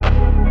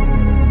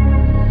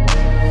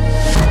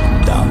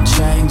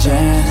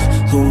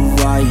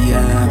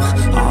am.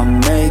 I'm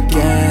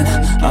making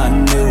a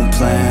new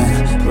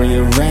plan,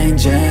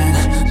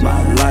 rearranging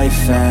my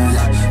life, and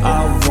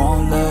I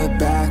won't look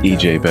back.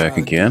 EJ back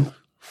again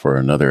for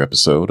another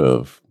episode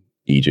of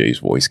EJ's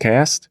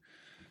Voicecast.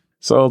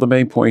 So the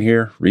main point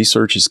here,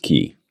 research is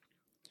key.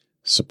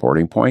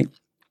 Supporting point,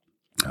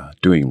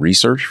 doing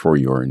research for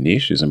your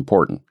niche is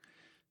important.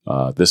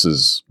 This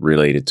is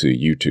related to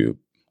YouTube,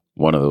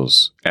 one of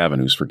those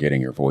avenues for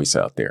getting your voice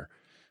out there.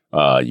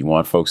 You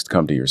want folks to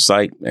come to your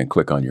site and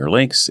click on your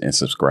links and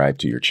subscribe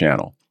to your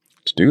channel.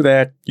 To do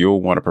that,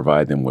 you'll want to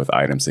provide them with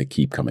items that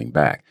keep coming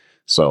back.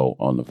 So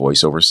on the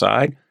voiceover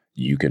side,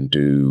 you can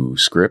do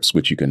scripts,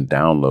 which you can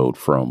download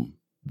from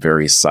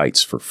various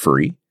sites for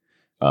free.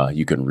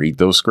 You can read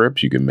those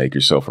scripts. You can make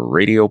yourself a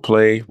radio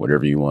play,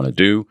 whatever you want to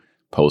do,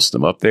 post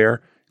them up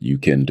there. You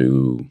can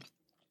do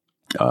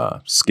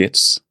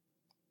skits,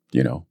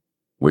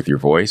 with your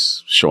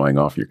voice, showing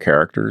off your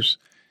characters.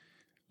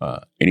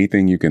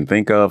 Anything you can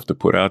think of to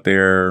put out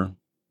there,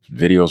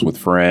 videos with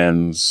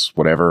friends,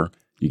 whatever.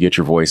 You get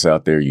your voice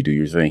out there, you do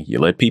your thing. You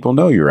let people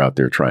know you're out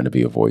there trying to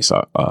be a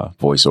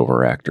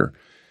voiceover actor.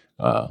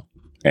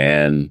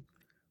 And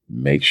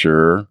make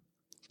sure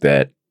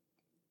that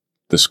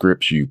the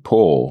scripts you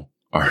pull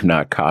are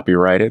not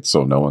copyrighted,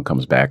 so no one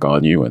comes back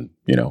on you and,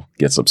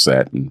 gets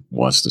upset and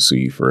wants to sue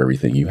you for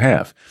everything you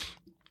have.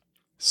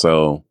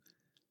 So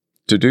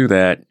to do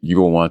that, you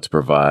will want to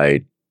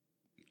provide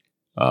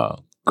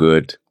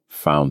good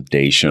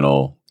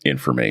foundational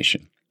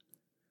information,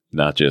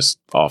 not just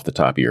off the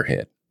top of your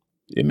head.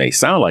 It may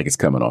sound like it's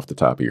coming off the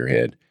top of your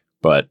head,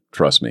 but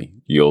trust me,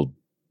 you'll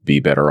be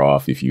better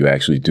off if you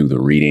actually do the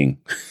reading,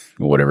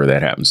 whatever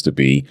that happens to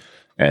be,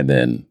 and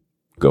then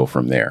go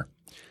from there.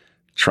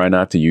 Try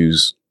not to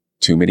use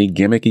too many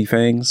gimmicky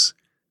things,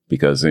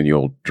 because then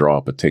you'll draw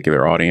a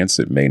particular audience.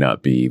 It may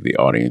not be the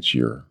audience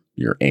you're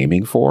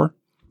aiming for.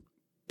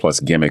 Plus,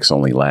 gimmicks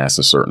only last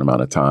a certain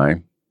amount of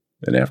time.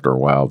 And after a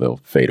while, they'll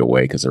fade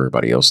away because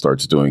everybody else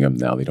starts doing them.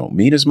 Now they don't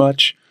mean as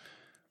much.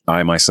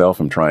 I myself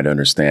am trying to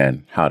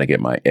understand how to get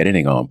my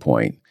editing on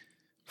point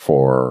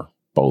for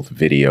both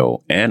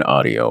video and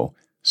audio,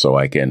 so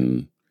I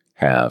can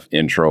have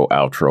intro,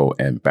 outro,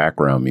 and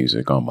background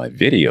music on my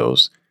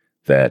videos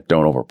that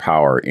don't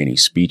overpower any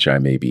speech I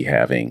may be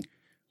having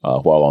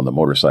while on the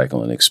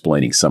motorcycle and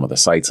explaining some of the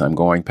sites I'm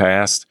going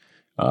past.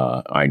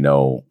 I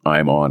know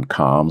I'm on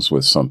comms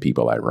with some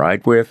people I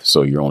ride with,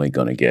 so you're only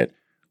going to get,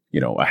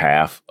 a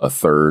half, a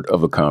third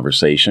of a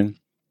conversation.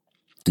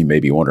 You may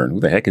be wondering, who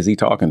the heck is he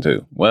talking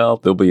to? Well,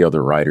 there'll be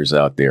other riders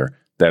out there.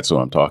 That's who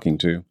I'm talking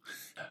to.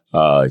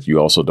 You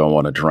also don't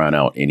want to drown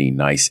out any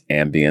nice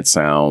ambient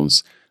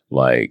sounds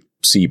like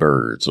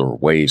seabirds or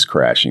waves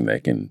crashing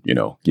that can,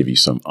 give you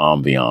some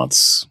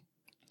ambiance.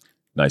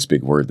 Nice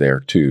big word there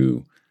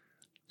to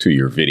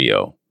your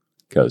video.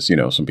 Because,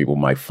 some people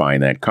might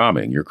find that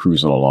calming. You're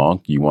cruising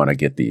along. You want to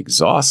get the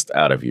exhaust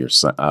out of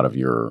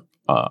your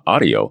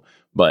audio,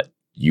 but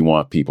you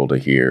want people to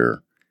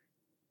hear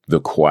the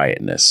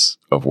quietness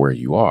of where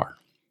you are.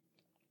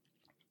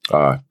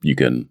 You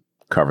can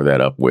cover that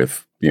up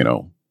with,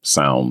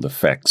 sound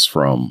effects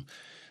from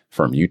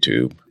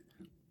YouTube.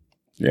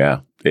 Yeah,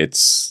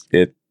 it's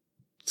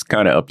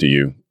kind of up to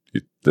you.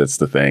 That's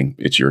the thing.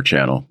 It's your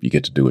channel. You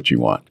get to do what you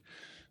want.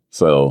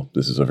 So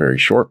this is a very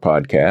short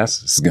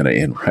podcast. This is going to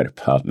end right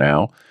about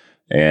now.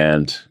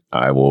 And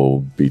I will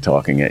be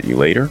talking at you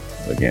later.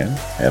 Again,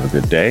 have a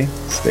good day.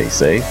 Stay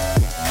safe.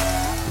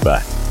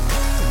 Bye.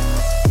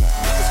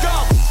 Let's go.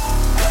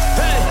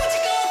 Hey.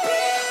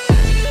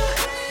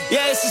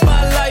 Yeah, this is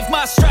my life,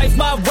 my strife,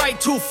 my right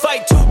to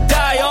fight, to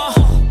die on.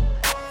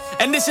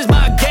 And this is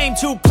my game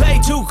to play,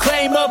 to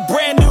claim a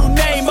brand new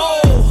name.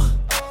 Oh,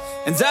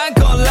 and I ain't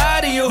gonna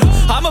lie to you,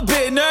 I'm a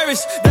bit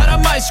nervous that I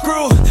might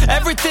screw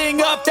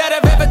everything up that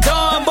I've ever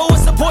done. But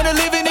what's the point of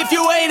living if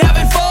you ain't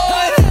having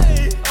fun?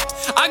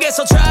 I guess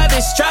I'll try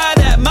this, try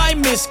that, might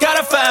miss,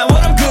 gotta find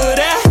what I'm good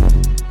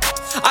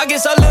at. I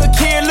guess I look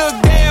here, look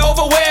there,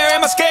 over where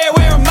am I scared,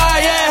 where am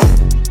I at?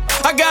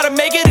 I gotta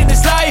make it in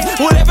this life,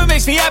 whatever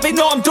makes me happy,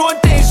 know I'm doing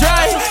things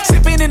right.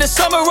 Sipping in the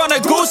summer on a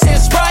goose and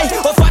Sprite,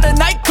 or find a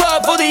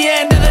nightclub for the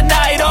end of the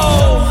night,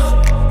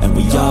 oh. And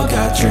we all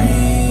got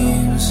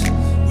dreams,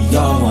 we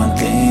all want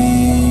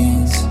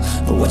things,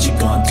 but what you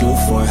gonna do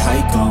for it, how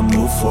you gonna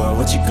move for it,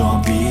 what you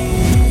gonna be?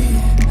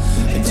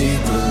 And do you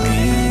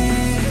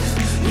believe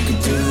you can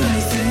do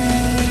anything?